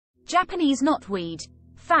Japanese knotweed.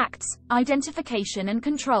 Facts, identification and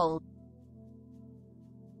control.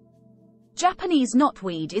 Japanese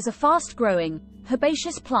knotweed is a fast-growing,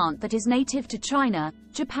 herbaceous plant that is native to China,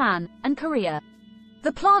 Japan, and Korea.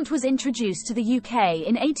 The plant was introduced to the UK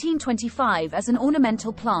in 1825 as an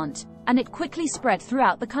ornamental plant, and it quickly spread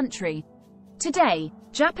throughout the country. Today,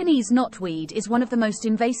 Japanese knotweed is one of the most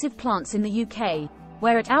invasive plants in the UK,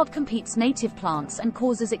 where it outcompetes native plants and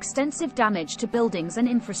causes extensive damage to buildings and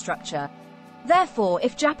infrastructure. Therefore,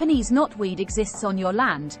 if Japanese knotweed exists on your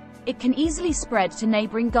land, it can easily spread to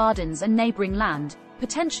neighboring gardens and neighboring land,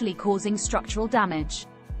 potentially causing structural damage.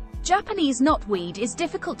 Japanese knotweed is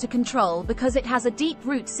difficult to control because it has a deep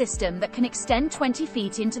root system that can extend 20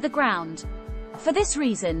 feet into the ground. For this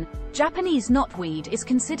reason, Japanese knotweed is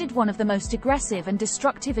considered one of the most aggressive and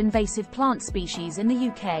destructive invasive plant species in the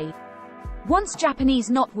UK. Once Japanese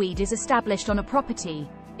knotweed is established on a property,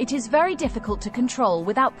 it is very difficult to control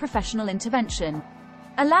without professional intervention.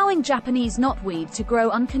 Allowing Japanese knotweed to grow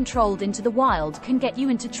uncontrolled into the wild can get you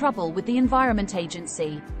into trouble with the Environment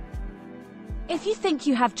Agency. If you think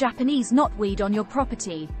you have Japanese knotweed on your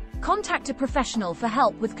property, contact a professional for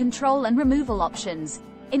help with control and removal options,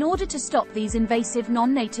 in order to stop these invasive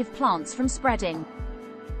non-native plants from spreading.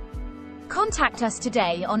 Contact us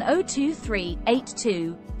today on 023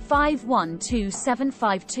 82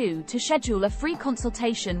 512752 to schedule a free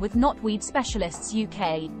consultation with Knotweed Specialists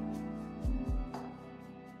UK.